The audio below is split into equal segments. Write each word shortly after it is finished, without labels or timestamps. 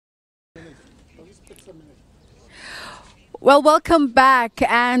Well, welcome back.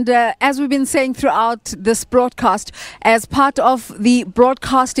 And as we've been saying throughout this broadcast, as part of the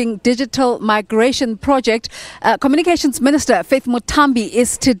Broadcasting Digital Migration Project, Communications Minister Faith Muthambi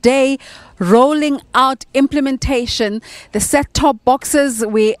is today rolling out implementation. The set-top boxes,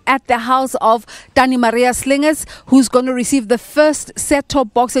 we're at the house of Dani Maria Slingers, who's going to receive the first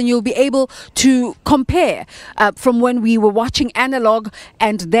set-top box, and you'll be able to compare from when we were watching analog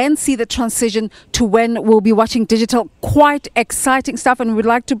and then see the transition to when we'll be watching digital. Quite exciting stuff, and we'd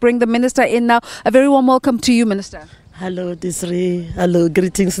like to bring the Minister in now. A very warm welcome to you, Minister. Hello, Desiree. Hello,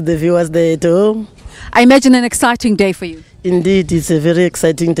 greetings to the viewers there at home. I imagine an exciting day for you. Indeed, it's a very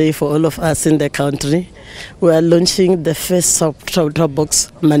exciting day for all of us in the country. We are launching the first set-top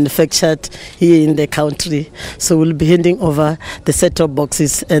box manufactured here in the country. So we'll be handing over the set-top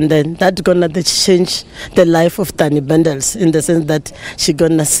boxes, and then that's gonna change the life of Dani Bundles in the sense that she's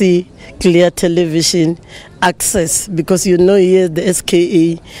gonna see clear television access, because you know here the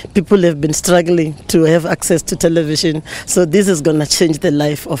SKA people have been struggling to have access to television. So this is gonna change the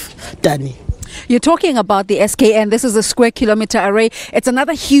life of Dani. You're talking about the SKN. This is a square kilometer array. It's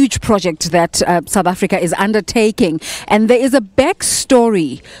another huge project that South Africa is undertaking. And there is a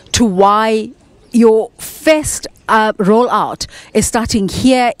backstory to why your first rollout is starting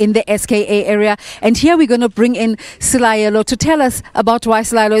here in the SKA area. And here we're going to bring in Silayelo to tell us about why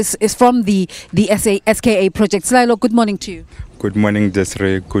Silayelo is from the SKA project. Silayelo, good morning to you. Good morning,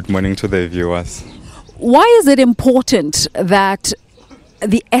 Desiree. Good morning to the viewers. Why is it important that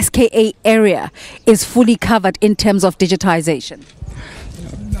the SKA area is fully covered in terms of digitization?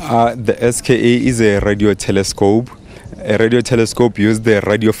 The SKA is a radio telescope. A radio telescope uses the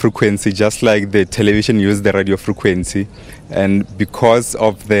radio frequency just like the television uses the radio frequency. And because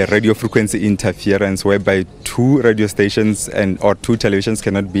of the radio frequency interference, whereby two radio stations or two televisions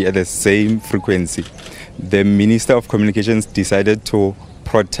cannot be at the same frequency, the Minister of Communications decided to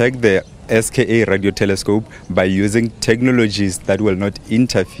protect the SKA radio telescope by using technologies that will not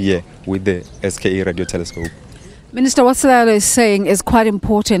interfere with the SKA radio telescope. Minister, what Silayelo is saying is quite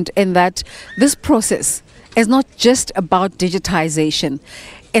important in that this process is not just about digitization.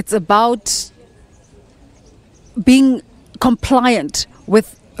 It's about being compliant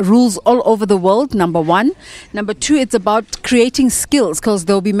with rules all over the world, number one. Number two, it's about creating skills, because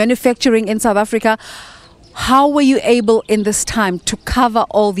there will be manufacturing in South Africa. How were you able in this time to cover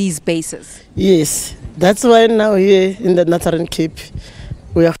all these bases? Yes, that's why now here in the Northern Cape,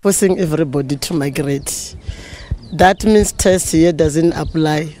 we are forcing everybody to migrate. That means test here doesn't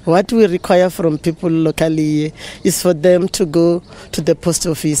apply. What we require from people locally here is for them to go to the post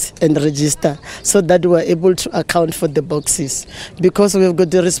office and register so that we are able to account for the boxes, because we've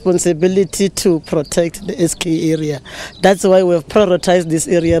got the responsibility to protect the SK area. That's why we've prioritized this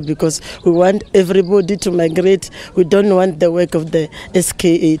area, because we want everybody to migrate. We don't want the work of the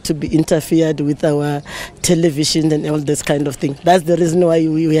SKA to be interfered with our television and all this kind of thing. That's the reason why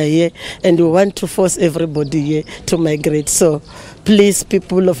we are here, and we want to force everybody here to migrate. So please,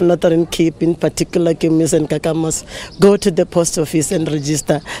 people of Northern Cape, in particular Keimoes and Keimoes, go to the post office and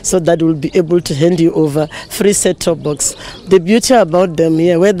register so that we'll be able to hand you over free set-top box. The beauty about them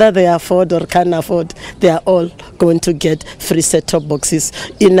here, whether they afford or can't afford, they are all going to get free set-top boxes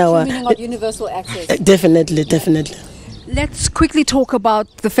in our... Meaning of universal access? Definitely. Let's quickly talk about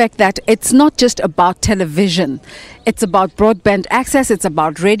the fact that it's not just about television. It's about broadband access, it's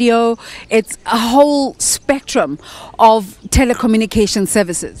about radio, it's a whole spectrum of telecommunication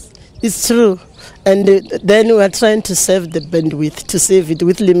services. It's true. And then we are trying to save the bandwidth, to save it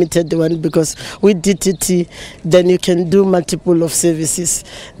with limited one, because with DTT, then you can do multiple of services.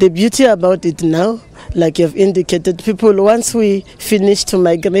 The beauty about it now, like you've indicated, people, once we finish to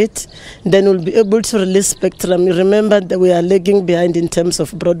migrate, then we'll be able to release spectrum. You remember that we are lagging behind in terms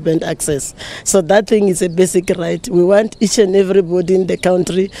of broadband access. So that thing is a basic right. We want each and everybody in the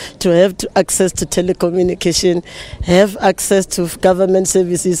country to have access to telecommunication, have access to government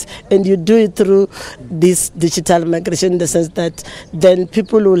services, and you do it through this digital migration, in the sense that then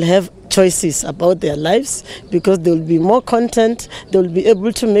people will have choices about their lives, because there will be more content, they will be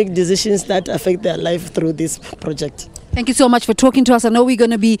able to make decisions that affect their life through this project. Thank you so much for talking to us. I know we're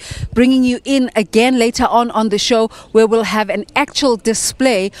going to be bringing you in again later on the show, where we'll have an actual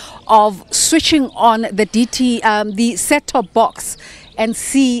display of switching on the set-top box and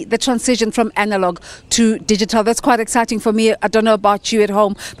see the transition from analog to digital. That's quite exciting for me. I don't know about you at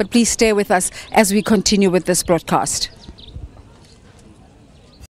home, but please stay with us as we continue with this broadcast.